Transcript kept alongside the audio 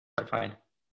fine.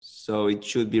 So it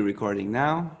should be recording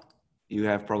now. You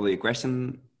have probably a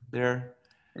question there.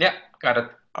 Yeah, got it.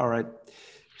 All right.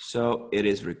 So it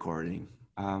is recording.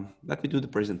 Let me do the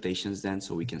presentations then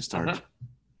so we can start.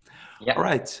 Yeah. All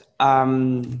right.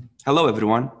 Hello,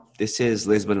 everyone. This is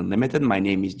Lisbon Unlimited. My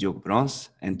name is Diogo Brons,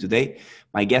 and today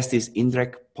my guest is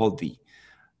Indrek Podvi.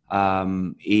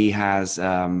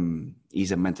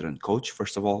 He's a mentor and coach,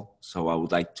 first of all. So I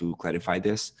would like to clarify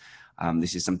this.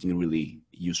 This is something really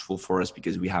useful for us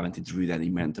because we haven't interviewed any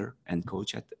mentor and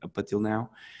coach up until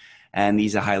now. And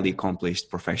he's a highly accomplished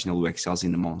professional who excels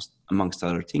in amongst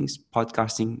other things,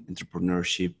 podcasting,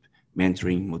 entrepreneurship,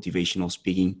 mentoring, motivational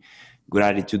speaking,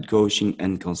 gratitude coaching,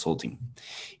 and consulting.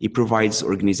 He provides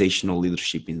organizational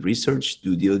leadership in research,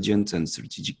 due diligence, and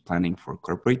strategic planning for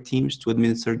corporate teams to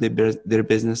administer their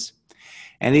business.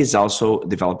 And is also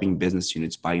developing business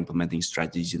units by implementing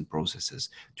strategies and processes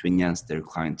to enhance their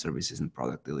client services and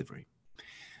product delivery.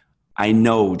 I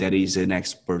know that he's an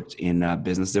expert in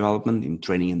business development, in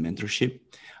training and mentorship,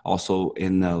 also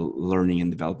in learning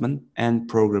and development and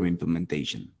program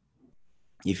implementation.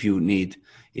 If you need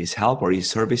his help or his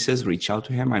services, reach out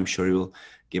to him. I'm sure he'll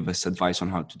give us advice on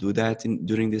how to do that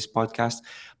during this podcast.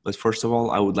 But first of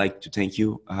all, I would like to thank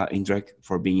you, Indrek,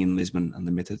 for being in Lisbon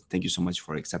Unlimited. Thank you so much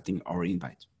for accepting our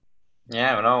invite.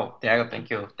 Yeah, no, Thiago, thank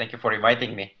you. Thank you for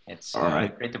inviting me. It's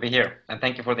great to be here. And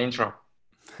thank you for the intro.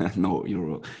 No,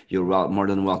 you're more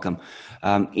than welcome.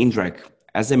 Indrek,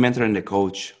 as a mentor and a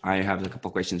coach, I have a couple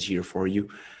of questions here for you.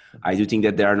 I do think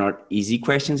that they are not easy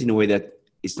questions in a way that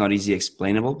it's not easy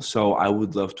explainable. So I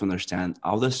would love to understand,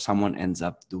 how does someone ends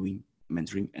up doing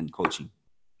mentoring and coaching?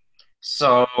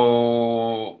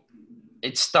 So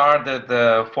it started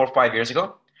 4 or 5 years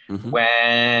ago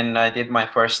when I did my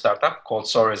first startup called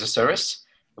Soar as a Service,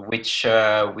 which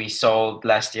we sold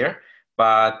last year.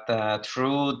 But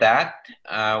through that,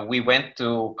 we went to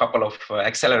a couple of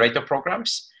accelerator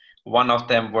programs. One of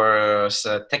them was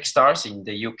Techstars in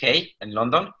the UK in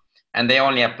London, and they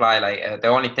only apply they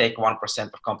only take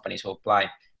 1% of companies who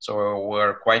apply. So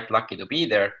we're quite lucky to be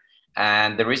there.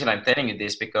 And the reason I'm telling you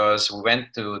this because we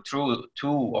went through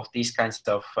two of these kinds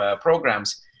of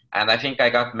programs, and I think I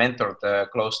got mentored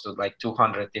close to like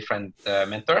 200 different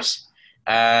mentors.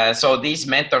 So these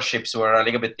mentorships were a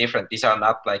little bit different. These are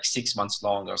not like 6 months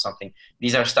long or something.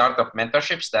 These are startup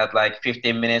mentorships that like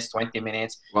 15 minutes, 20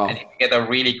 minutes. Wow. And if you get a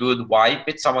really good vibe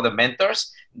with some of the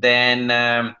mentors,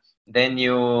 then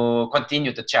you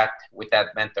continue to chat with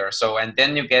that mentor. So, and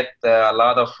then you get a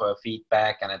lot of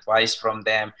feedback and advice from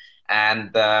them,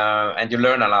 and you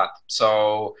learn a lot.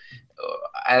 So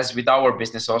as with our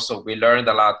business also, we learned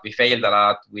a lot, we failed a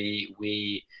lot,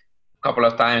 we couple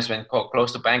of times went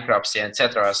close to bankruptcy,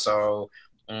 etc. So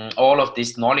all of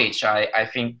this knowledge, I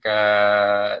think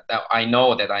that I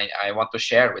know that I want to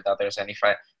share with others. And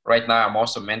right now I'm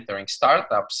also mentoring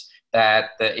startups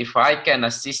that if I can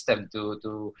assist them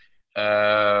to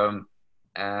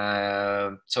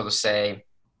so to say,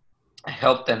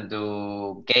 help them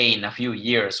to gain a few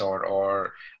years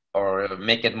or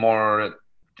make it more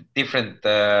different,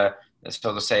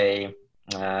 so to say,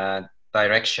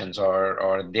 directions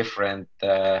or different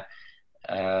what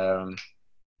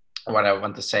I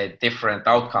want to say, different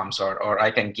outcomes, or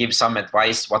I can give some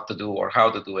advice what to do or how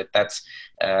to do it. That's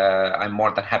I'm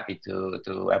more than happy to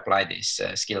apply these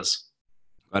skills.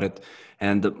 Got it.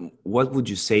 And what would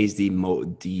you say is the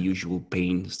usual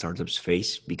pain startups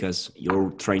face? Because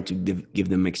you're trying to give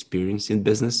them experience in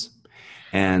business,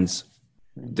 and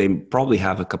they probably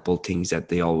have a couple of things that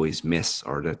they always miss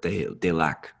or that they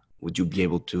lack. Would you be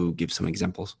able to give some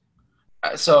examples?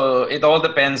 So it all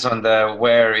depends on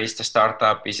where is the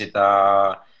startup. Is it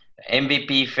a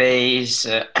MVP phase,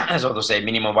 so to say,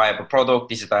 minimum viable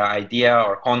product? Is it an idea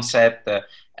or concept?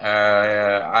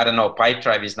 I don't know.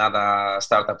 Pipedrive is not a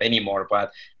startup anymore,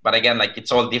 but again, like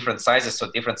it's all different sizes. So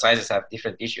different sizes have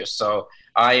different issues. So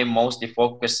I mostly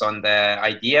focus on the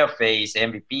idea phase,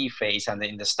 MVP phase, and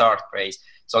in the start phase.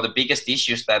 So the biggest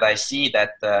issues that I see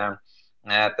that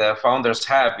the founders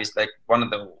have is like one of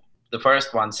the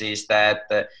first ones is that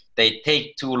they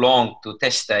take too long to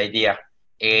test the idea.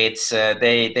 It's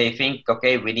they think,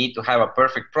 okay, we need to have a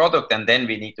perfect product and then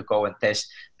we need to go and test.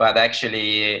 But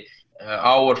actually,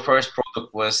 our first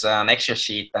product was an Excel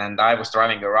sheet, and I was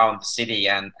driving around the city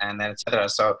and etc.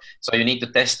 So you need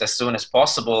to test as soon as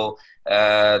possible.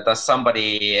 Does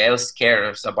somebody else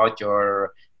cares about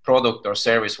your product or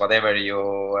service, whatever you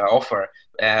offer?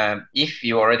 If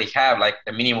you already have like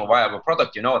the minimum viable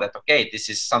product, you know that, okay, this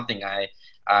is something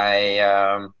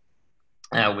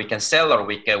we can sell or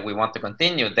we want to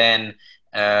continue. Then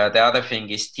the other thing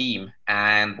is team.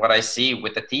 And what I see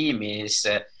with the team is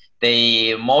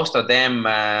most of them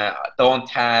don't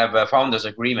have founders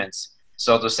agreements,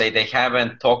 so to say. They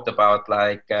haven't talked about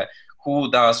like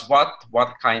who does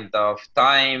what kind of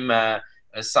time.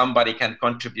 Somebody can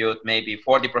contribute maybe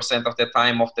 40% of the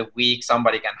time of the week,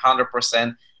 somebody can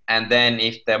 100%. And then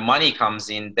if the money comes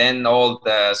in, then all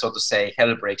the, so to say,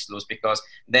 hell breaks loose, because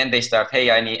then they start, hey,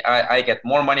 I get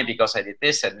more money because I did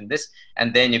this and this,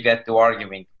 and then you get to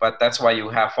arguing. But that's why you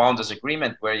have founders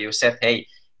agreement, where you said, hey,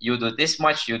 you do this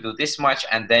much, you do this much,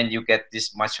 and then you get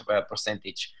this much of a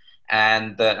percentage.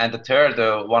 And the third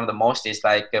one of the most is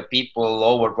like people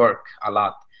overwork a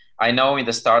lot. I know in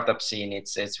the startup scene,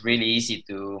 it's really easy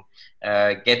to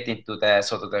get into the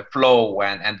sort of the flow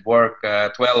and work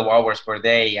 12 hours per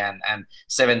day and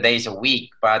 7 days a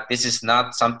week. But this is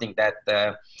not something that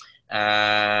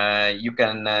you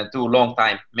can do long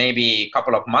time, maybe a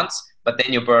couple of months, but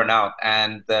then you burn out.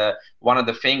 And one of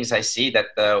the things I see that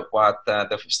what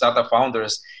the startup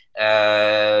founders,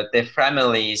 their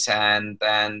families and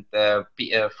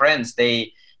friends,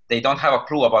 they don't have a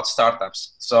clue about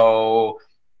startups. So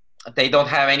they don't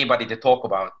have anybody to talk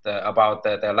about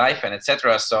their life and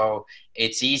etc. So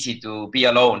it's easy to be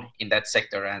alone in that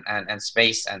sector and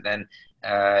space, and then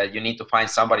you need to find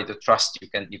somebody to trust you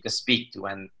can speak to,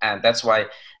 and that's why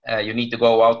you need to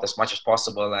go out as much as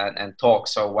possible and talk.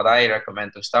 So what I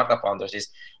recommend to startup founders is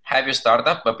have your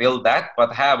startup, but build that,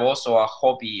 but have also a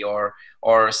hobby or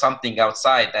something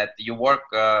outside that you work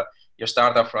your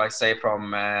startup, like say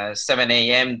from 7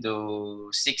 a.m. to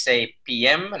 6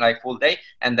 p.m. like full day,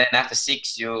 and then after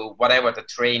 6 you whatever the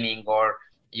training, or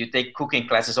you take cooking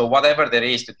classes or whatever there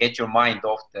is to get your mind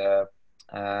off the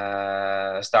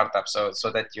startup,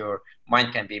 so that your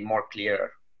mind can be more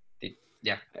clearer.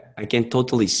 Yeah, I can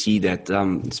totally see that,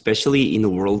 especially in the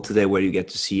world today where you get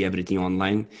to see everything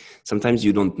online. Sometimes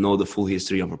you don't know the full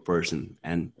history of a person,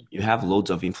 and you have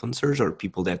loads of influencers or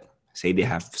people that say they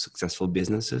have successful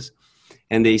businesses,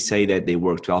 and they say that they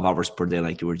work 12 hours per day,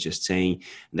 like you were just saying,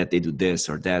 that they do this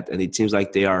or that. And it seems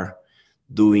like they are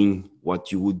doing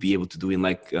what you would be able to do in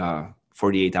like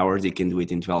 48 hours. They can do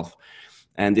it in 12.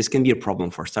 And this can be a problem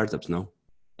for startups, no?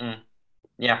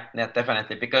 Yeah,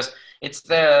 definitely, because it's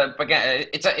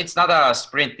not a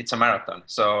sprint, it's a marathon.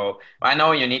 So I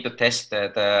know you need to test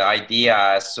the idea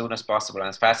as soon as possible and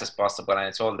as fast as possible, and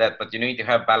it's all that, but you need to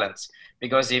have balance,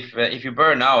 because if you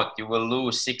burn out, you will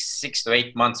lose six to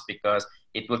 8 months, because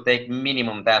it will take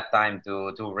minimum that time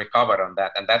to recover on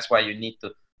that. And that's why you need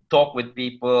to talk with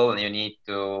people, and you need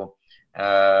to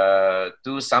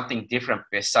do something different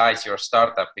besides your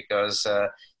startup, because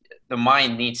the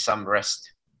mind needs some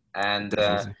rest. And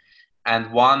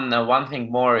one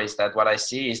thing more is that what I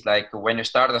see is like when you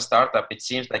start a startup, it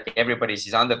seems like everybody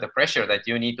is under the pressure that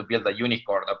you need to build a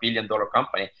unicorn, $1 billion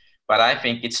company. But I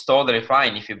think it's totally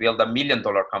fine if you build $1 million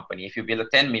company, if you build a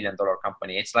 $10 million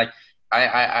company. It's like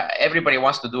everybody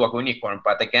wants to do a unicorn,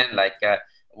 but again, like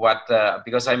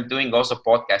because I'm doing also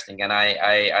podcasting, and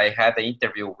I had an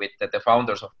interview with the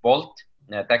founders of Bolt,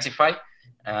 Taxify.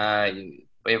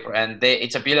 And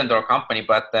it's a $1 billion company,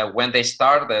 but when they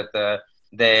started,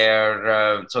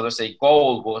 their so to say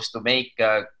goal was to make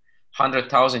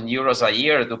 100,000 euros a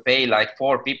year to pay like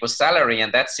 4 people's salary,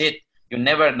 and that's it. You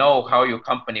never know how your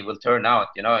company will turn out.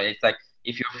 You know, it's like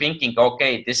if you're thinking,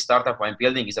 okay, this startup I'm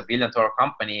building is $1 billion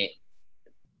company,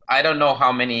 I don't know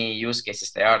how many use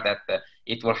cases there are that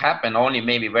it will happen. Only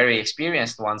maybe very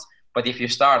experienced ones. But if you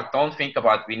start, don't think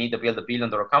about we need to build $1 billion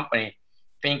company.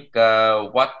 Think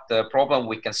what problem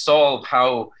we can solve,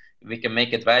 how we can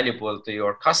make it valuable to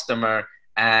your customer,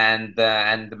 and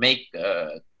make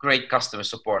great customer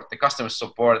support. The customer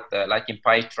support, like in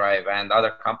Pipedrive and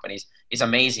other companies, is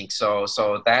amazing. So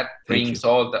that brings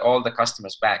all the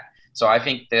customers back. So I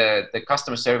think the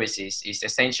customer service is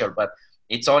essential, but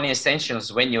it's only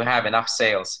essentials when you have enough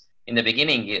sales. In the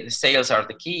beginning, sales are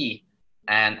the key,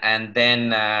 and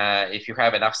then if you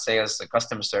have enough sales, the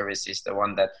customer service is the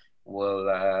one that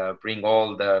will bring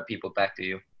all the people back to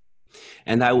you.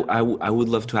 And I would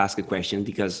love to ask a question,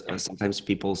 because sometimes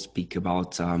people speak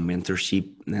about mentorship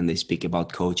and they speak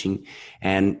about coaching,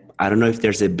 and I don't know if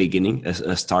there's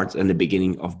a start and the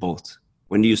beginning of both.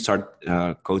 When do you start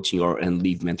coaching and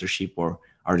leave mentorship, or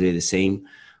are they the same?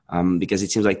 Because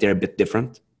it seems like they're a bit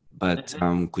different, but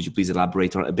could you please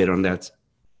elaborate a bit on that?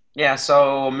 Yeah,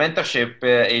 so mentorship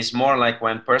is more like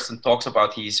when person talks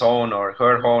about his own or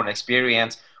her own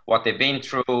experience, what they've been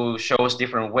through, shows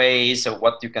different ways of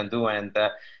what you can do, and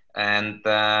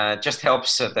just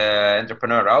helps the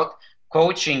entrepreneur out.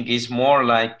 Coaching is more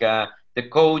like the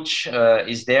coach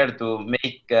is there to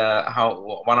make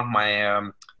how one of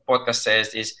my podcasts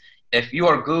says is, if you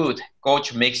are good,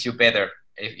 coach makes you better.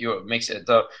 If you mix it,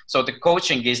 so the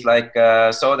coaching is like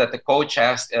so that the coach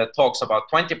talks about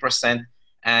 20%,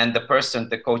 and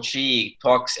the coachee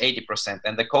talks 80%,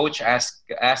 and the coach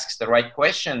asks the right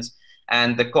questions,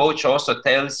 and the coach also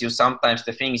tells you sometimes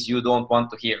the things you don't want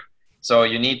to hear. So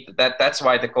you need that. That's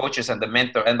why the coaches and the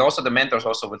mentor, and also the mentors,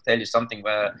 also will tell you something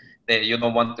that you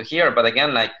don't want to hear. But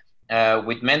again, like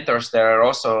with mentors, there are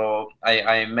also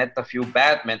I met a few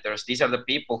bad mentors. These are the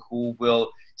people who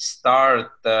will start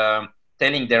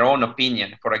telling their own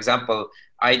opinion. For example,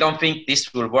 I don't think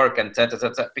this will work, and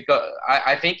because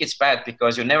I think it's bad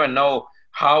because you never know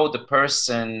how the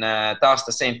person does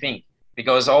the same thing,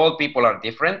 because all people are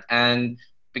different, and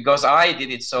because I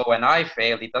did it so and I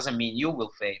failed, it doesn't mean you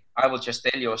will fail. I will just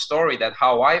tell you a story that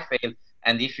how I failed,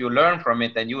 and if you learn from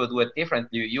it and you will do it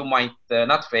differently, you might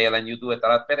not fail and you do it a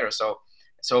lot better.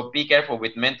 So be careful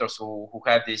with mentors who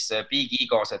have these big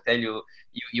egos that tell you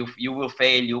you will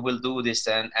fail, you will do this,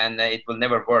 and it will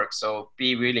never work. So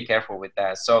be really careful with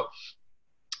that. So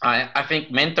I think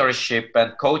mentorship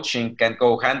and coaching can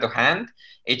go hand to hand.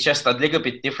 It's just a little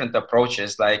bit different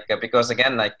approaches, like because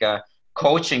again, like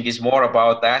coaching is more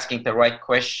about asking the right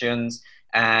questions.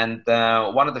 And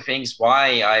one of the things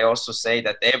why I also say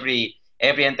that every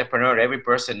entrepreneur, every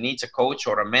person needs a coach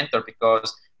or a mentor,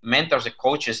 because mentors and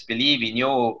coaches believe in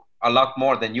you a lot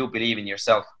more than you believe in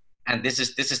yourself. And this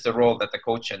is the role that the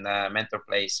coach and mentor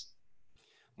plays.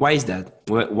 Why is that?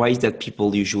 Why is that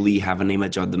people usually have an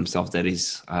image of themselves that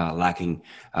is lacking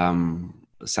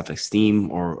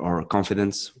self-esteem or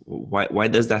confidence? Why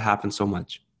does that happen so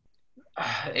much?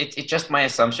 It's just my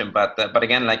assumption, but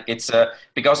again, like it's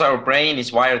because our brain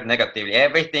is wired negatively.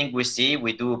 Everything we see,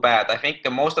 we do bad. I think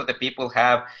most of the people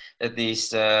have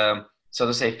these so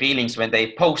to say feelings when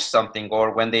they post something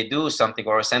or when they do something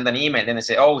or send an email. Then they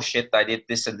say, "Oh shit, I did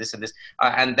this and this and this,"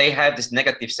 and they have this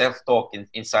negative self-talk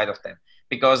inside of them,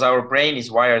 because our brain is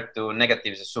wired to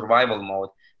negative survival mode,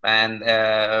 and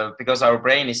because our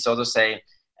brain is, so to say,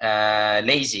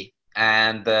 lazy,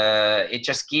 and it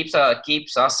just keeps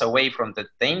us away from the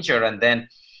danger. And then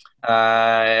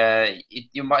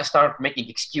you might start making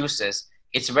excuses.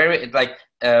 It's very like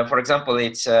for example,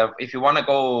 it's if you want to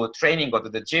go training or to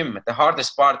the gym, the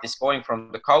hardest part is going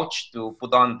from the couch to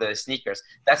put on the sneakers.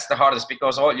 That's the hardest,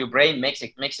 because all your brain makes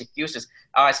excuses.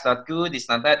 It's not good, it's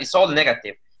not that, it's all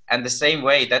negative. And the same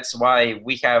way, that's why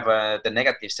we have the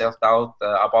negative self-doubt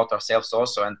about ourselves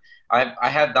also. And I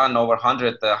have done over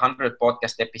 100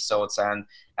 podcast episodes, and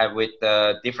with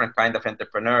different kind of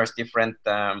entrepreneurs, different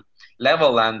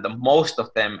level, and most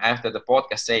of them after the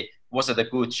podcast say, was it a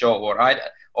good show?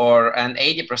 And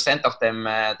 80% of them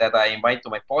that I invite to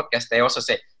my podcast, they also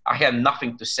say, I have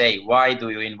nothing to say. Why do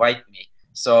you invite me?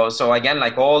 So again,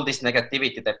 like all this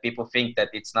negativity that people think that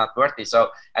it's not worth it. So,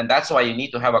 and that's why you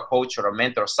need to have a coach or a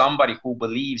mentor, somebody who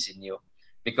believes in you,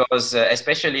 because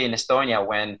especially in Estonia,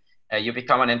 when you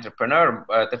become an entrepreneur,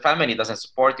 the family doesn't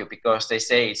support you because they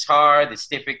say it's hard, it's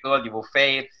difficult, you will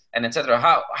fail, and etc.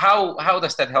 How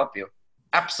does that help you?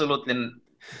 Absolutely,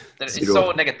 it's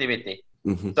so negativity.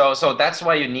 Mm-hmm. So that's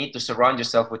why you need to surround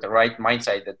yourself with the right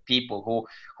mindset, that people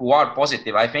who are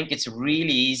positive. I think it's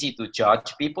really easy to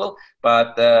judge people,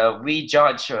 but we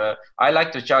judge. I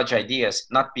like to judge ideas,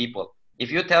 not people. If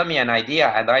you tell me an idea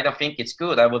and I don't think it's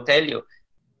good, I will tell you,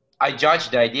 I judge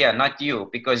the idea, not you,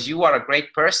 because you are a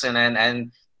great person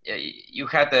and you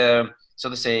had so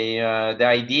to say the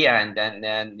idea, and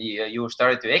then you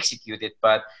started to execute it.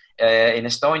 But in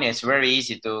Estonia, it's very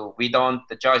easy we don't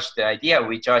judge the idea,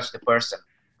 we judge the person.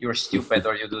 You're stupid,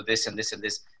 or you do this and this and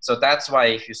this. So that's why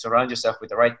if you surround yourself with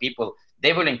the right people,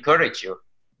 they will encourage you.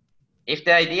 If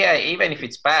the idea, even if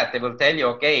it's bad, they will tell you,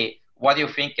 okay, what do you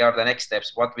think are the next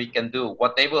steps? What we can do?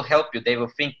 What they will help you. They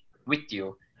will think with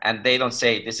you, and they don't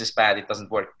say this is bad, it doesn't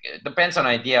work. It depends on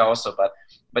idea also,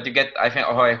 but you get. I think.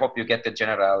 Oh, I hope you get the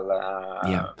general.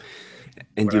 Yeah.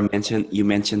 And whatever. you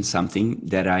mentioned something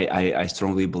that I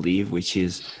strongly believe, which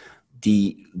is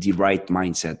the right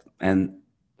mindset. And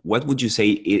what would you say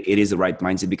it is the right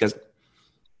mindset? Because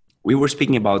we were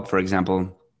speaking about, for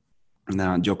example,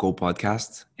 the Joko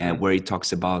podcast, where he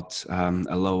talks about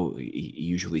Alo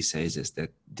usually says is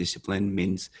that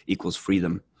discipline equals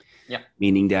freedom. Yeah.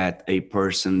 Meaning that a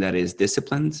person that is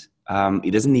disciplined,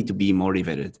 it doesn't need to be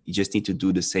motivated. You just need to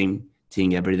do the same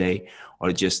thing every day,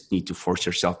 or just need to force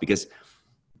yourself, because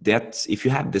that's, if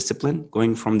you have discipline,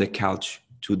 going from the couch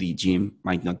to the gym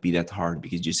might not be that hard,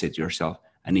 because you said to yourself,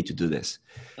 I need to do this.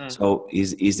 So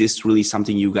is this really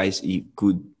something you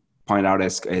could point out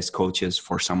as coaches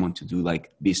for someone to do,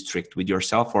 like be strict with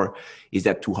yourself, or is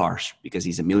that too harsh because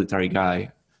he's a military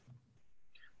guy?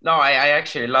 No, I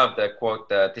actually love the quote,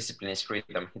 discipline is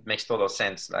freedom. It makes total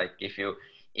sense. Like if you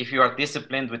if you are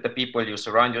disciplined with the people you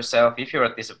surround yourself, if you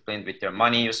are disciplined with your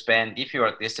money you spend, if you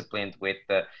are disciplined with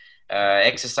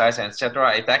exercise,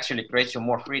 etc., it actually creates you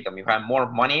more freedom. You have more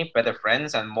money, better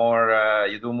friends, and more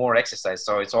you do more exercise.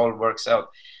 So it all works out.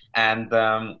 And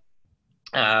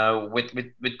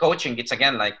with coaching, it's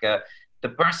again like the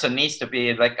person needs to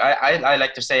be like I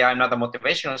like to say I'm not a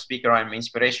motivational speaker, I'm an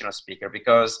inspirational speaker,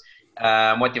 because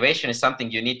motivation is something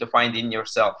you need to find in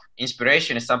yourself.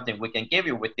 Inspiration is something we can give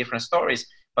you with different stories,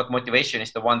 but motivation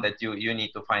is the one that you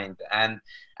need to find.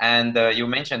 And you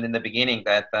mentioned in the beginning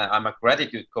that I'm a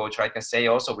gratitude coach. I can say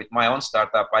also with my own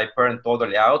startup, I burned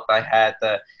totally out. I had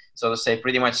so to say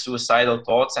pretty much suicidal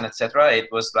thoughts and etc. It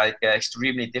was like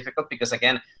extremely difficult, because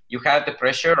again you have the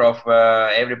pressure of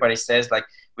everybody says, like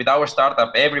with our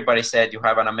startup, everybody said you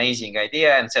have an amazing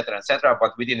idea, etc.,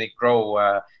 but we didn't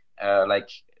grow like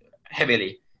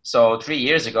heavily. So 3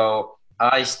 years ago,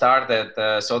 I started,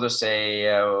 so to say,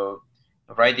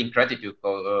 writing gratitude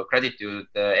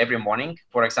every morning.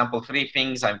 For example, 3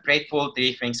 things I'm grateful,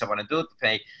 3 things I want to do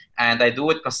today, and I do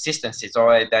it consistency. So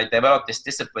I developed this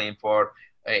discipline for.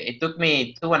 It took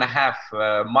me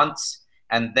 2.5 months,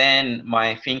 and then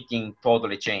my thinking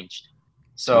totally changed.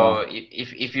 So Wow.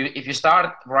 if you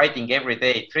start writing every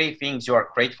day 3 things you are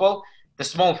grateful, the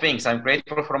small things, I'm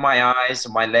grateful for my eyes,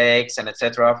 my legs, and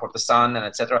etc., for the sun, and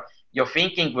etc., your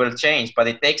thinking will change. But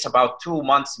it takes about 2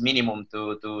 months minimum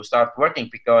to start working,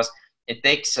 because it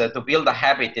takes to build a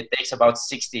habit, it takes about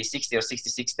 60 or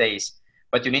 66 days,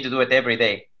 but you need to do it every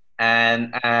day.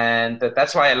 And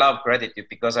that's why I love gratitude,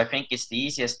 because I think it's the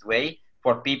easiest way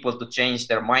for people to change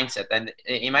their mindset. And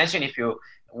imagine if you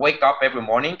wake up every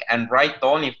morning and write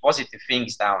only positive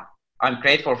things down. I'm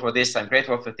grateful for this, I'm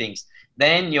grateful for things.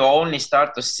 Then you only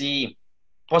start to see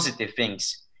positive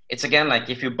things. It's again like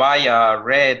if you buy a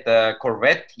red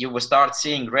Corvette, you will start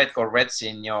seeing red Corvettes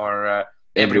in your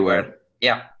everywhere. Everywhere.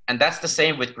 Yeah, and that's the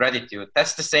same with gratitude.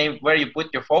 That's the same where you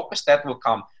put your focus, that will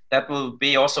come. That will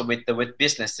be also with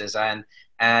businesses.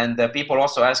 And people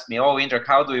also ask me, oh, Indrek,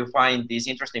 how do you find these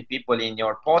interesting people in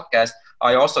your podcast?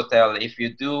 I also tell,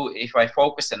 if I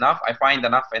focus enough, I find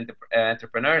enough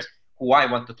entrepreneurs who I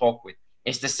want to talk with.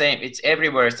 It's the same. It's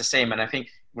everywhere. It's the same. And I think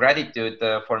gratitude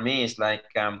for me is like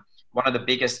one of the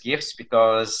biggest gifts,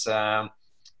 because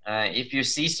if you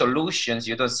see solutions,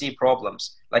 you don't see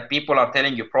problems. Like people are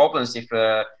telling you problems. If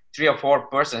 3 or 4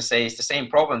 persons say it's the same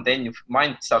problem, then your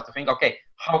mind start to think, okay,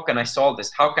 how can I solve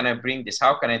this? How can I bring this?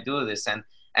 How can I do this?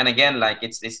 And again, like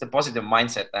it's the positive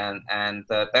mindset, and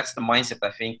that's the mindset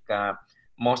I think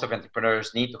most of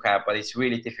entrepreneurs need to have. But it's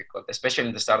really difficult, especially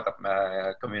in the startup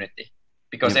community,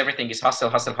 because Yep. everything is hustle,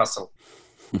 hustle, hustle.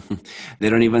 They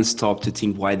don't even stop to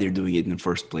think why they're doing it in the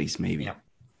first place, maybe. Yeah,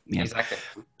 Yeah. exactly.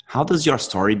 How does your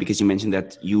story, because you mentioned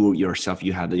that you yourself,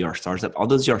 you had your startup, how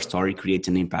does your story create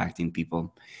an impact in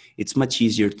people? It's much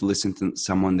easier to listen to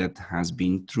someone that has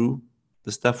been through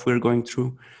the stuff we're going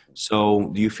through. So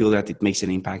do you feel that it makes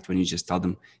an impact when you just tell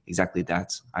them exactly that?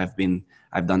 I've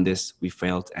done this, we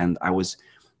failed. And I was,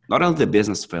 not only the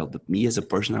business failed, but me as a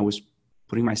person, I was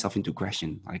putting myself into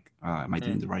question, like, am I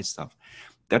doing the right stuff?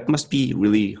 That must be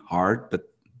really hard, but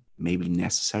maybe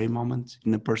necessary moment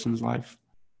in a person's life.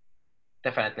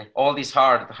 Definitely. All these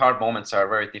hard moments are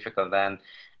very difficult, and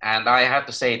I have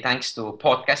to say, thanks to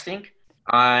podcasting,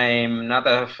 I'm not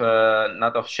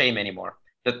of shame anymore.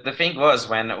 The thing was,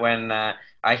 when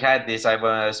I had this, I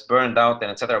was burned out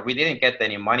and etc. We didn't get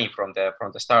any money from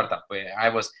the startup.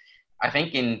 I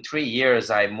think in 3 years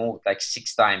I moved like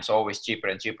 6 times, always cheaper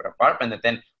and cheaper apartment. And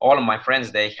then all of my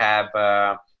friends, they have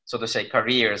so to say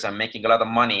careers and making a lot of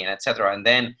money and etc. And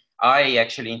then I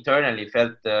actually internally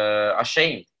felt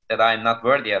ashamed that I'm not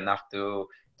worthy enough to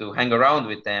hang around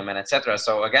with them and etc.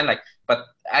 So again, like, but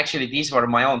actually these were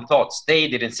my own thoughts. They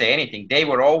didn't say anything. They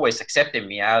were always accepting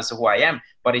me as who I am,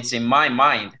 but it's in my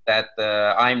mind that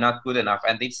I'm not good enough.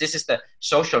 And this is the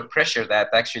social pressure that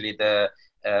actually the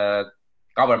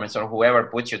governments or whoever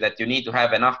puts you, that you need to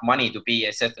have enough money to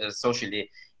be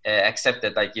socially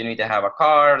accepted. Like you need to have a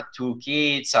car, 2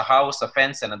 kids, a house, a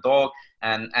fence, and a dog,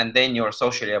 and then you're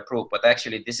socially approved. But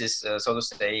actually, this is so to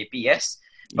say BS.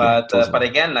 Yeah, But totally.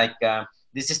 again, like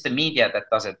this is the media that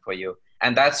does it for you,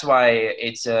 and that's why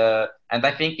it's and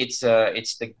I think it's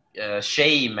the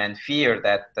shame and fear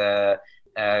that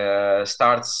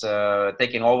starts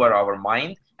taking over our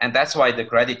mind, and that's why the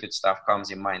gratitude stuff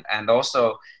comes in mind. And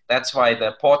also that's why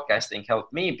the podcasting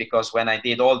helped me, because when I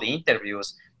did all the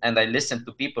interviews and I listened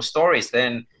to people's stories,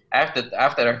 then after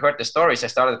I heard the stories, I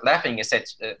started laughing. I said,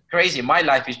 crazy, my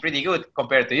life is pretty good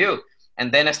compared to you.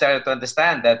 And then I started to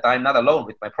understand that I'm not alone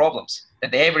with my problems,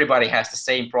 that everybody has the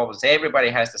same problems, everybody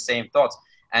has the same thoughts.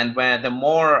 And when the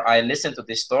more I listened to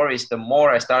these stories, the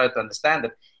more I started to understand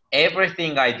that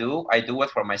everything I do it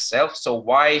for myself. So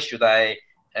why should I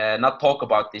not talk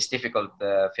about these difficult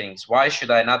things? Why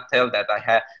should I not tell that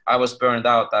I was burned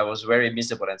out, I was very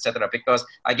miserable, etc.? Because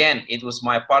again, it was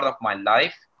my part of my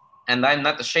life, and I'm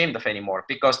not ashamed of anymore.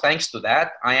 Because thanks to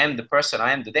that, I am the person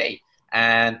I am today.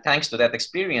 And thanks to that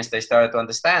experience, they started to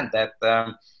understand that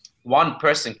one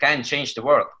person can change the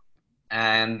world,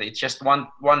 and it's just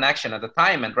one action at a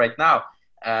time. And right now,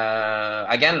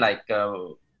 again, like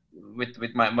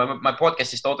with my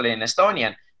podcast is totally in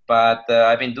Estonian, but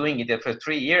I've been doing it for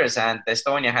 3 years, and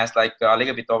Estonia has like a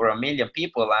little bit over 1 million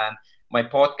people, and my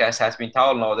podcast has been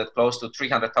downloaded close to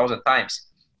 300,000 times.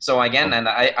 So again, and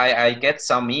I get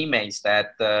some emails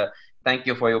that thank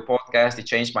you for your podcast, it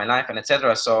changed my life, and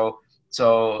etc. So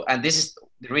and this is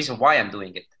the reason why I'm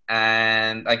doing it.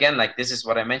 And again, like this is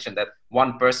what I mentioned, that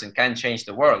one person can change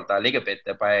the world a little bit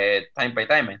by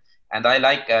time. And I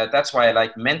like that's why I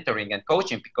like mentoring and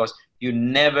coaching, because you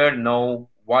never know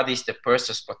what is the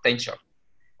person's potential.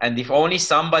 And if only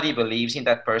somebody believes in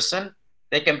that person,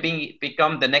 they can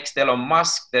become the next Elon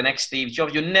Musk, the next Steve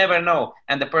Jobs. You never know.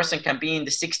 And the person can be in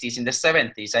the 60s, in the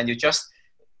 70s, and you just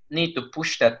need to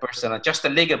push that person just a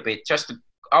little bit, just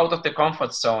out of the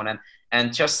comfort zone,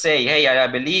 and just say, hey, I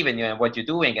believe in you and what you're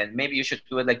doing, and maybe you should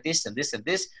do it like this and this and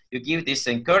this. You give this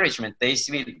encouragement. They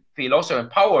feel also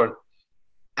empowered,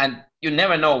 and you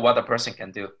never know what a person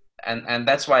can do. And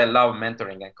that's why I love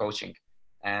mentoring and coaching.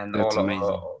 And That's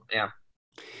amazing. Yeah.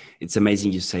 It's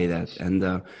amazing you say that.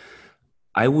 And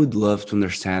I would love to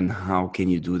understand how can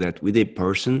you do that with a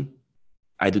person.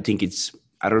 I do think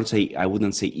I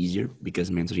wouldn't say easier,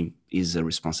 because mentoring is a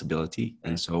responsibility.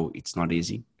 And so it's not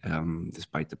easy,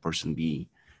 despite the person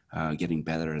getting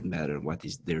better and better at what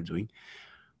they're doing.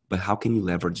 But how can you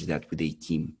leverage that with a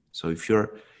team? So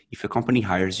if a company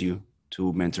hires you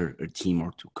to mentor a team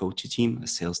or to coach a team, a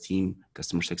sales team,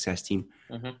 customer success team,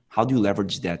 how do you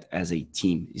leverage that as a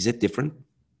team? Is it different?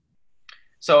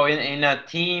 So in a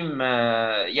team,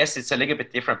 yes, it's a little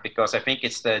bit different, because I think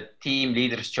it's the team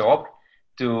leader's job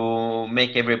to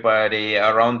make everybody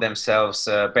around themselves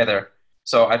better.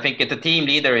 So I think the team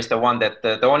leader is the one that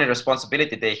the only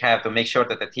responsibility they have to make sure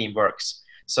that the team works.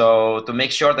 So to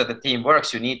make sure that the team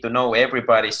works, you need to know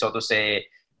everybody, so to say,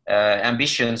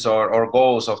 ambitions or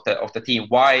goals of the team.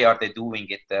 Why are they doing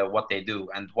it? What they do,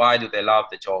 and why do they love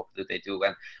the job that they do,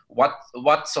 and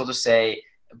what so to say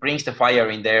brings the fire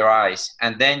in their eyes.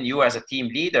 And then you as a team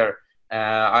leader,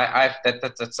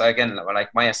 that's again like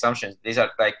my assumptions. These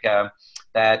are like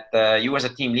that you as a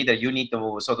team leader, you need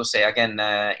to, so to say, again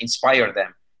inspire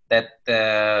them. That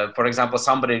for example,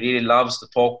 somebody really loves to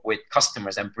talk with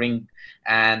customers and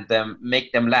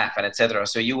make them laugh and etc.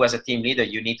 So you as a team leader,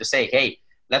 you need to say, hey,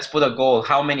 let's put a goal.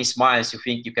 How many smiles you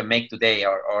think you can make today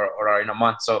or in a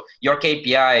month? So your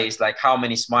KPI is like how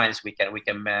many smiles we can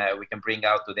bring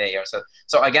out today. Or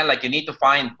so again, like you need to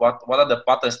find what are the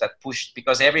buttons that push,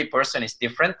 because every person is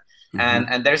different.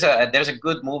 And there's a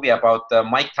good movie about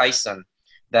Mike Tyson,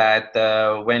 that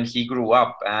when he grew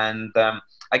up, and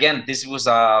again, this was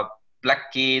a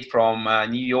black kid from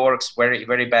New York's very,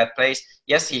 very bad place.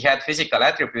 Yes, he had physical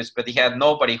attributes, but he had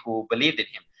nobody who believed in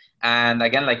him. And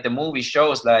again, like the movie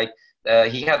shows, like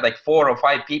he had like 4 or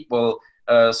 5 people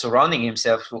surrounding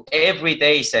himself who every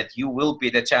day said, you will be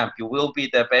the champ, you will be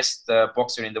the best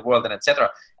boxer in the world, and etc.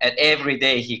 And every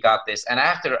day he got this. And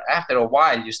after a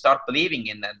while, you start believing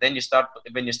in that. Then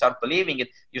when you start believing it,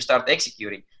 you start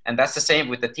executing. And that's the same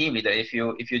with the team leader. If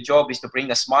your job is to bring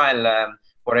a smile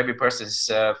for every person's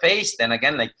face, then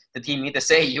again, like the team leader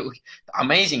say, you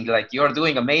amazing, like you're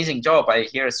doing amazing job. I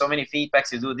hear so many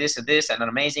feedbacks, you do this and this and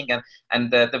amazing.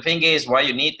 And the thing is, why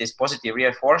you need this positive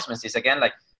reinforcements is, again,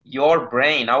 like our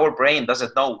brain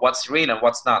doesn't know what's real and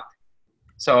what's not.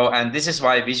 So, and this is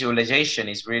why visualization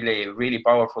is really, really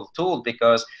powerful tool,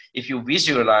 because if you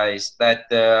visualize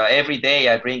that every day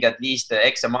I bring at least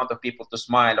X amount of people to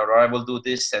smile, or I will do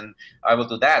this and I will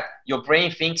do that, your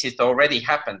brain thinks it already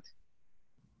happened.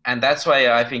 And that's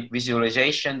why I think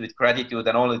visualization with gratitude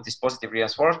and all of these positive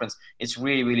reinforcements, it's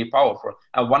really, really powerful.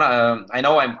 And I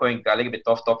know I'm going a little bit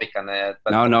off topic,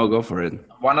 but no, go for it.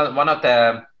 One of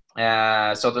the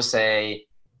so to say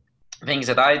things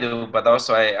that I do, but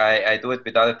also I do it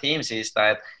with other teams, is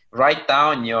that write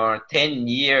down your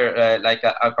 10-year like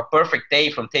a perfect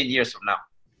day from 10 years from now.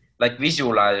 Like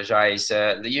visualize.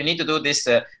 You need to do this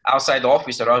outside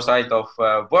office or outside of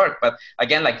work. But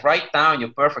again, like write down your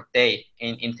perfect day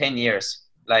in 10 years.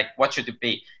 Like what should it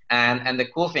be? And the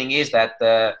cool thing is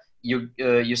that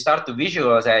you start to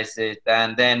visualize it,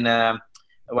 and then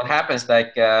what happens,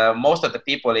 like most of the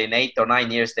people in 8 or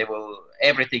 9 years,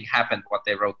 everything happened what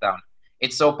they wrote down.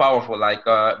 It's so powerful. Like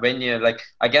when you like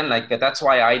again, like that's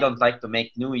why I don't like to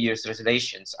make New Year's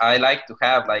resolutions. I like to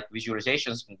have like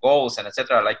visualizations and goals and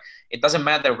etc. Like it doesn't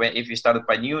matter if you started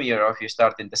by New Year or if you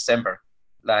start in December.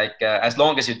 Like as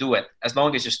long as you do it, as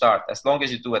long as you start, as long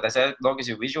as you do it, as long as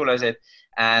you visualize it,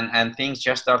 and things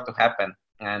just start to happen.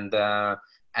 And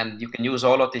you can use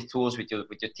all of these tools with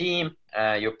your team,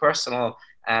 your personal.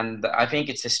 And I think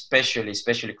it's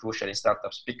especially crucial in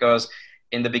startups, because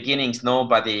in the beginnings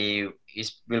nobody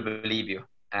will believe you,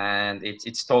 and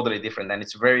it's totally different, and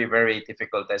it's very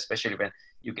difficult, especially when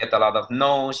you get a lot of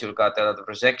no's, you got a lot of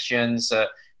rejections,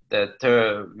 the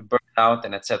burnout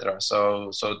and etc.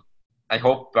 So I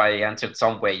hope I answered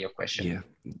some way your question. Yeah,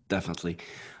 definitely.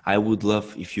 I would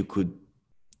love if you could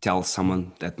tell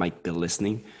someone that might be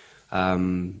listening,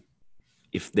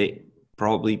 if they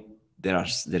probably there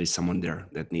is someone there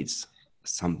that needs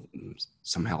some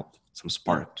help, some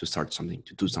spark to start something,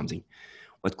 to do something.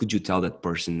 What could you tell that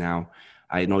person now?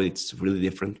 I know it's really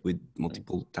different with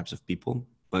multiple types of people,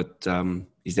 but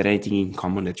is there anything in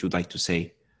common that you'd like to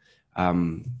say?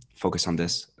 Focus on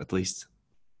this at least.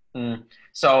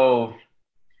 So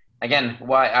again,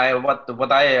 what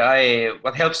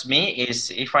helps me is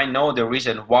if I know the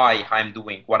reason why I'm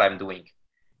doing what I'm doing,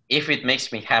 if it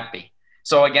makes me happy.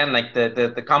 So again, like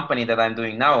the company that I'm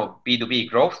doing now, B2B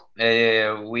growth, I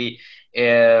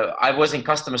was in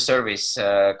customer service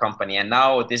company, and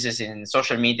now this is in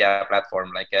social media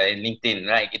platform, like in LinkedIn.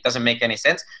 Right? It doesn't make any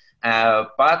sense,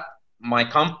 but my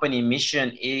company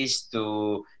mission is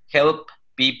to help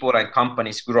people and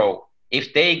companies grow.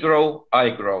 If they grow, I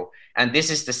grow. And this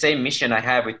is the same mission I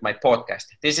have with my podcast.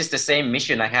 This is the same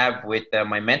mission I have with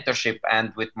my mentorship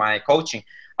and with my coaching.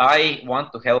 I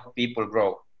want to help people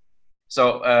grow.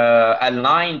 So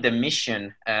align the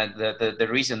mission and the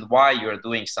reason why you're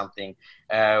doing something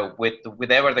with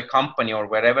whatever the company or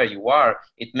wherever you are.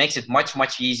 It makes it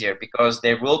much easier, because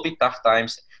there will be tough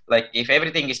times. Like if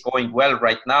everything is going well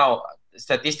right now,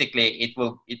 statistically it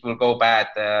will go bad.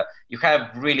 You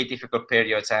have really difficult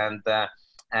periods, and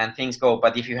things go.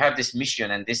 But if you have this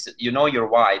mission and this, your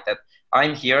why, that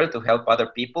I'm here to help other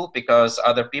people, because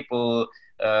other people,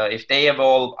 if they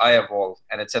evolve, I evolve,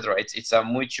 and etc. It's a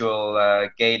mutual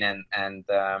gain and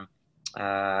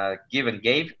give and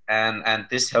give, and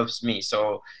this helps me.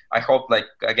 So I hope, like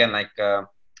again, like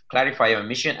clarify your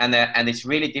mission, and it's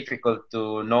really difficult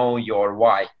to know your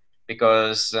why,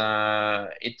 because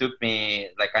it took me,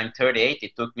 like I'm 38,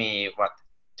 it took me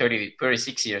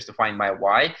 36 years to find my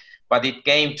why, but it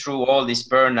came through all these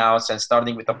burnouts and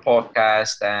starting with a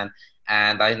podcast, and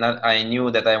I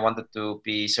knew that I wanted to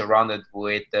be surrounded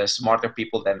with smarter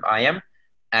people than I am.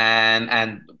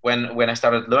 And when I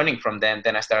started learning from them,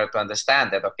 then I started to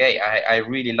understand that, okay, I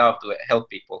really love to help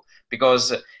people,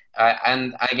 because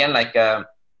and again, like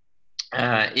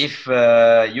if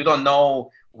you don't know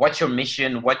what's your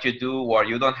mission, what you do, or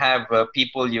you don't have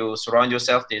people you surround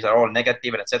yourself, these are all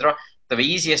negative, etc. The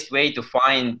easiest way to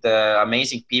find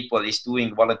amazing people is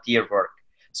doing volunteer work.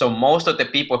 So most of the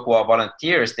people who are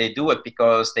volunteers, they do it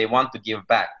because they want to give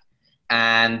back.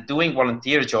 And doing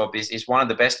volunteer job is one of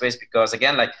the best ways, because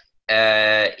again, like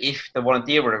if the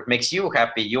volunteer work makes you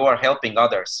happy, you are helping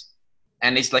others.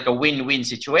 And it's like a win-win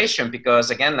situation,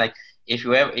 because again, like if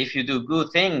you do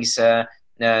good things,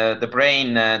 the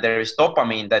brain, there is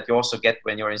dopamine that you also get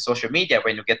when you're in social media,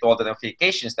 when you get all the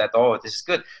notifications that, oh, this is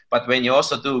good. But when you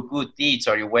also do good deeds,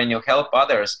 or when you help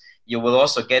others, you will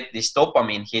also get this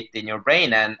dopamine hit in your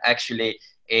brain. And actually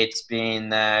it's been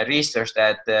researched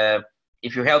that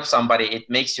if you help somebody, it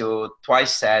makes you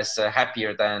twice as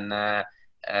happier than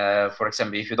for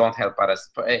example, if you don't help others.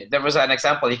 There was an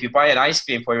example: if you buy an ice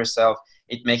cream for yourself,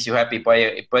 it makes you happy,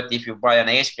 but if you buy an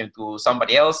ice cream to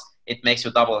somebody else, it makes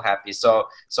you double happy. So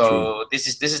this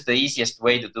is the easiest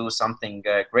way to do something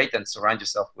great and surround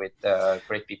yourself with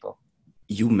great people.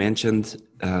 You mentioned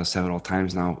several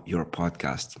times now your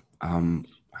podcast.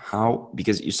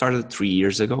 Because you started 3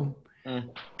 years ago,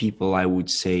 people, I would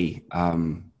say,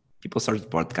 people started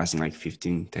podcasting like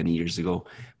 10 years ago,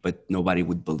 but nobody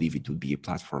would believe it would be a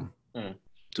platform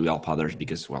to help others,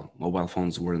 because, well, mobile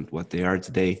phones weren't what they are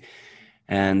today.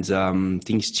 And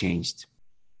things changed.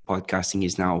 Podcasting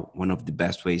is now one of the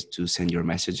best ways to send your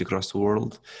message across the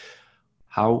world.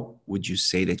 How would you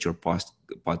say that your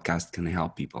podcast can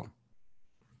help people?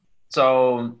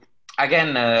 So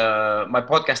again, my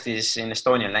podcast is in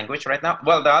Estonian language right now.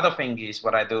 Well, the other thing is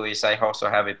what I do is I also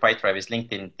have a Pipedrive, is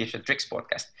LinkedIn Tips and Tricks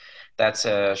podcast. That's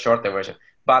a shorter version.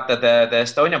 But the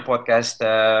Estonian podcast,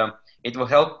 it will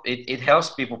help. It helps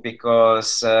people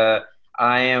because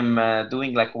I am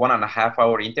doing like 1.5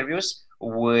 hour interviews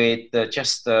with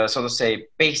just so to say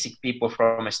basic people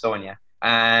from Estonia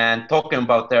and talking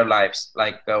about their lives,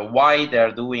 like why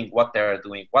they're doing what they're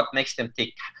doing, what makes them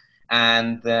tick.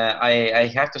 And I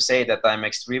have to say that I'm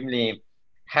extremely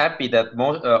happy that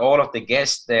all of the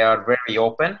guests, they are very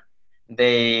open.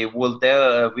 They will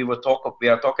tell, we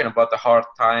are talking about the hard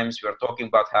times, we are talking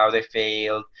about how they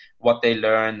failed, what they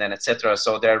learned, and etc.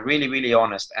 So they're really, really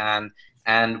honest. And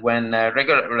when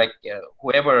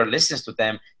whoever listens to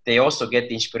them, they also get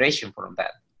the inspiration from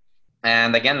that.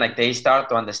 And again, like they start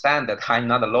to understand that I'm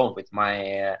not alone with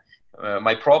my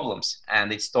problems,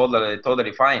 and it's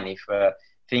totally fine if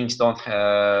things don't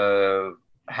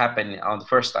happen on the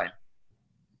first time.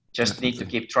 Just Definitely. need to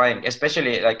keep trying,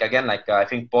 especially like again, like I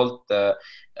think Bolt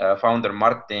founder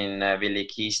Martin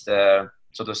Villig, he's the,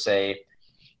 so to say,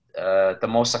 the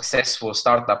most successful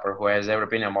startupper who has ever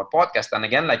been on my podcast. And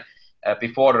again, like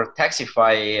before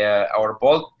Taxify or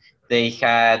Bolt, they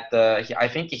had I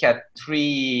think he had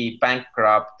 3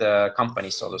 bankrupt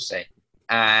companies, so to say.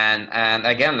 And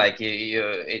again, like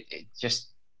it just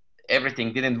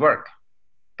everything didn't work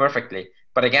perfectly.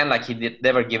 But again, like he did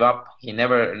never give up. He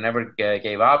never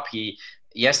gave up.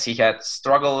 Yes, he had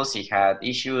struggles, he had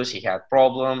issues, he had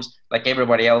problems like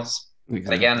everybody else. Exactly.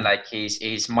 But again, like his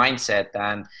mindset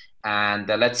and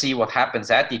let's see what happens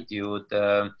attitude.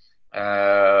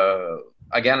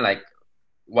 Again, like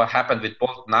what happened with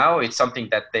Bolt now, it's something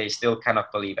that they still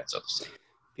cannot believe it, so to say.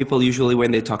 People usually,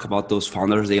 when they talk about those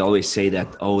founders, they always say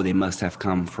that, oh, they must have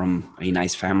come from a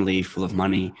nice family full of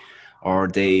money, or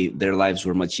their lives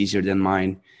were much easier than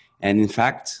mine. And in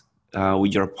fact,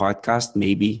 with your podcast,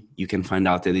 maybe you can find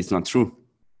out that it's not true.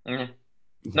 Mm-hmm.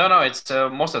 No, it's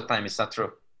most of the time it's not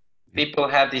true. People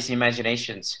have these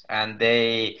imaginations, and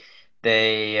they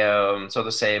so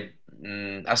to say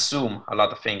assume a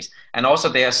lot of things, and also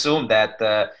they assume that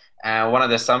one of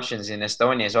the assumptions in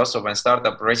Estonia is also when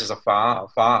startup raises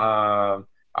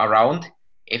around,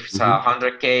 if it's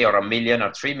 100K or 1 million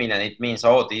or 3 million, it means,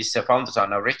 oh, these founders are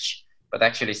now rich. But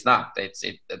actually it's not.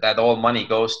 That all money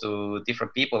goes to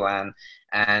different people,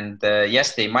 and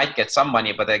yes, they might get some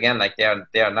money, but again, like they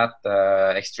are not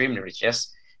extremely rich.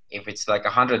 Yes, if it's like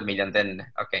 100 million, then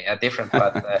okay, a different.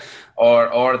 But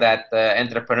or that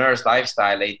entrepreneur's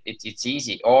lifestyle, it's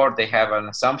easy, or they have an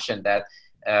assumption that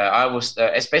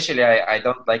especially I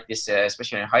don't like this,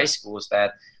 especially in high schools,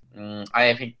 that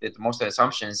I think that most of the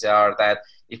assumptions are that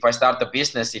if I start a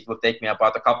business, it will take me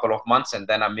about a couple of months and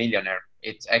then I'm a millionaire.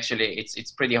 It's actually,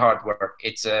 it's pretty hard work.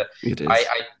 It is.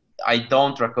 I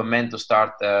don't recommend to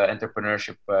start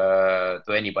entrepreneurship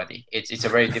to anybody. It's a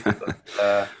very difficult,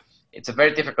 it's a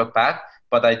very difficult path,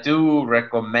 but I do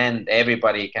recommend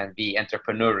everybody can be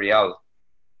entrepreneurial.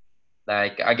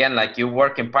 Like, again, like you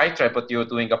work in Pipedrive, but you're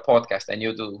doing a podcast and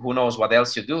you do, who knows what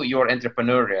else you do. You're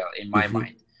entrepreneurial in my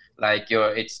mind. Like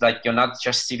it's like you're not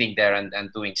just sitting there and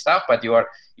doing stuff, but you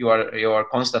are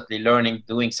constantly learning,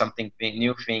 doing something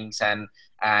new things,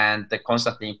 and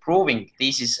constantly improving.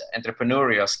 This is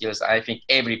entrepreneurial skills I think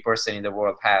every person in the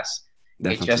world has.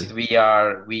 Definitely. It's just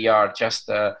we are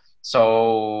just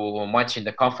so much in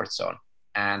the comfort zone,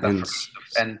 and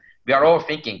we are all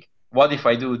thinking, what if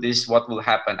I do this, what will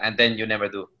happen? And then you never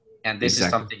do. And this is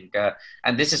something,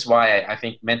 and this is why I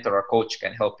think mentor or coach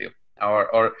can help you.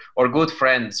 Or good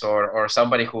friends, or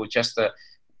somebody who just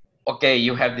okay,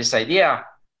 you have this idea,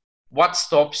 what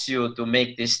stops you to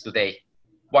make this today?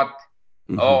 What?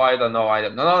 Oh, I don't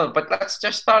know, but let's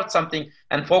just start something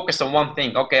and focus on one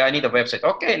thing. Okay, I need a website.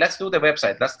 Okay, let's do the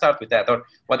website, let's start with that. Or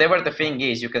whatever the thing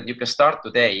is, you can start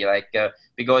today, like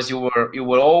because you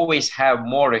will always have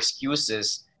more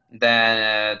excuses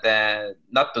than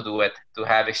not to do it, to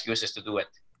have excuses to do it.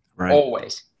 Right.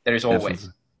 Always, there is always.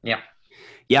 Definitely.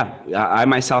 Yeah, I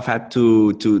myself had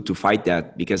to fight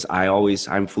that, because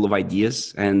I'm full of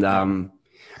ideas. And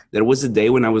there was a day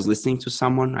when I was listening to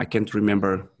someone, I can't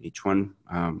remember each one,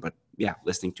 but yeah,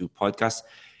 listening to podcasts,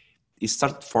 it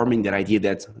started forming that idea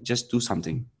that just do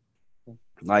something.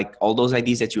 Like all those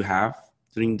ideas that you have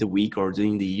during the week or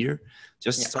during the year,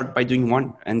 just start by doing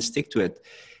one and stick to it.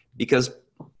 Because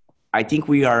I think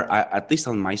we are, at least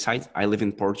on my side, I live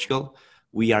in Portugal,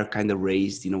 we are kind of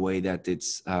raised in a way that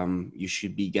it's you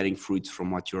should be getting fruits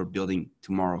from what you're building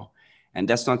tomorrow, and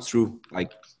that's not true.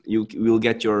 Like you will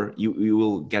get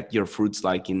your fruits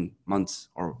like in months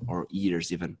or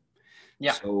years even.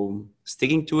 Yeah. So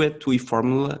sticking to it, to a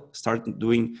formula, start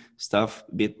doing stuff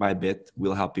bit by bit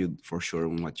will help you for sure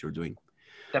in what you're doing.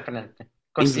 Definitely,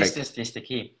 consistency is the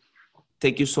key.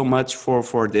 Thank you so much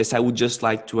for this. I would just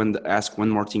like to ask one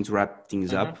more thing to wrap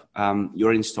things up.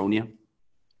 You're in Estonia.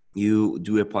 you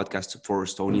do a podcast for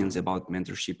Estonians about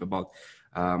mentorship, about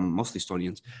mostly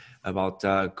Estonians, about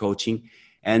coaching.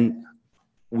 And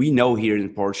we know here in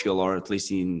Portugal, or at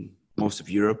least in most of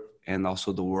Europe and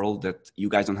also the world, that you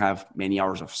guys don't have many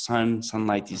hours of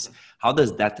sunlight. Is how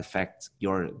does that affect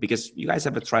because you guys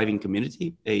have a thriving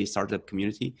community, a startup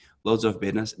community, loads of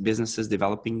businesses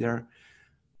developing there.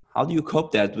 How do you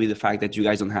cope that with the fact that you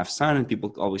guys don't have sun and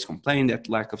people always complain that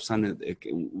lack of sun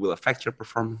will affect your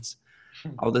performance?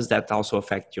 How does that also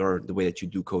affect the way that you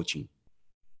do coaching?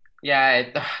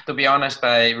 Yeah, to be honest,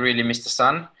 I really miss the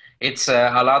sun. It's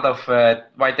a lot of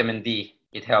vitamin D.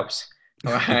 It helps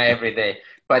every day.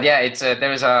 But yeah, it's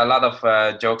there is a lot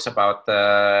of jokes about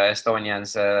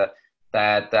Estonians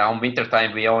that on winter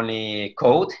time we only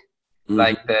code. Mm-hmm.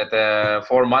 Like the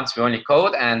 4 months we only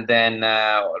code, and then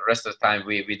rest of the time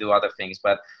we do other things.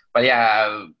 But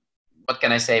yeah, what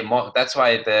can I say? That's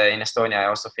why in Estonia I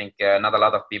also think not a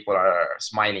lot of people are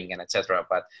smiling and etc.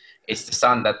 But it's the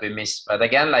sun that we miss. But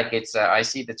again, like it's I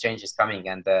see the changes coming,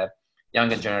 and the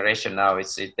younger generation now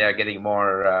they're getting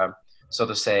more so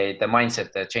to say the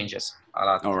mindset changes a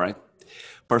lot. All right.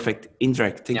 Perfect.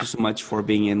 Indrek, thank you so much for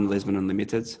being in Lisbon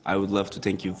Unlimited. I would love to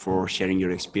thank you for sharing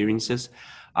your experiences.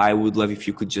 I would love if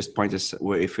you could just point us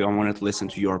if I wanted to listen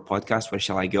to your podcast, where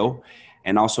shall I go?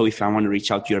 And also if I want to reach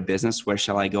out to your business, where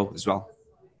shall I go as well?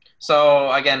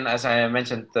 So again, as I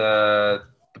mentioned, the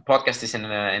podcast is in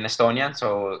Estonian.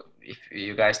 So if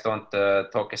you guys don't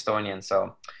talk Estonian,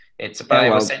 so I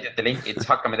will send you the link. It's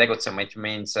Hakkame tegutsema. It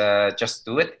means just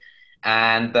do it.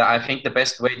 And I think the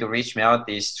best way to reach me out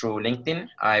is through LinkedIn.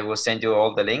 I will send you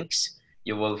all the links.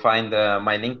 You will find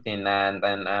my LinkedIn, and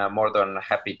I'm more than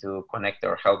happy to connect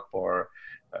or help or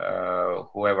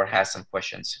whoever has some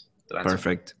questions to answer.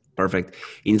 Perfect.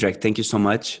 Indrek, thank you so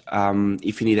much.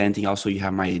 If you need anything, also you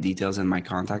have my details and my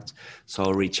contacts,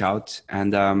 so reach out.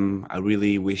 And I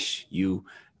really wish you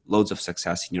loads of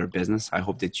success in your business. I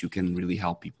hope that you can really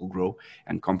help people grow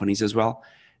and companies as well.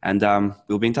 And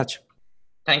we'll be in touch.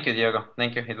 Thank you, Diego.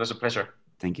 Thank you. It was a pleasure.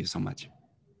 Thank you so much.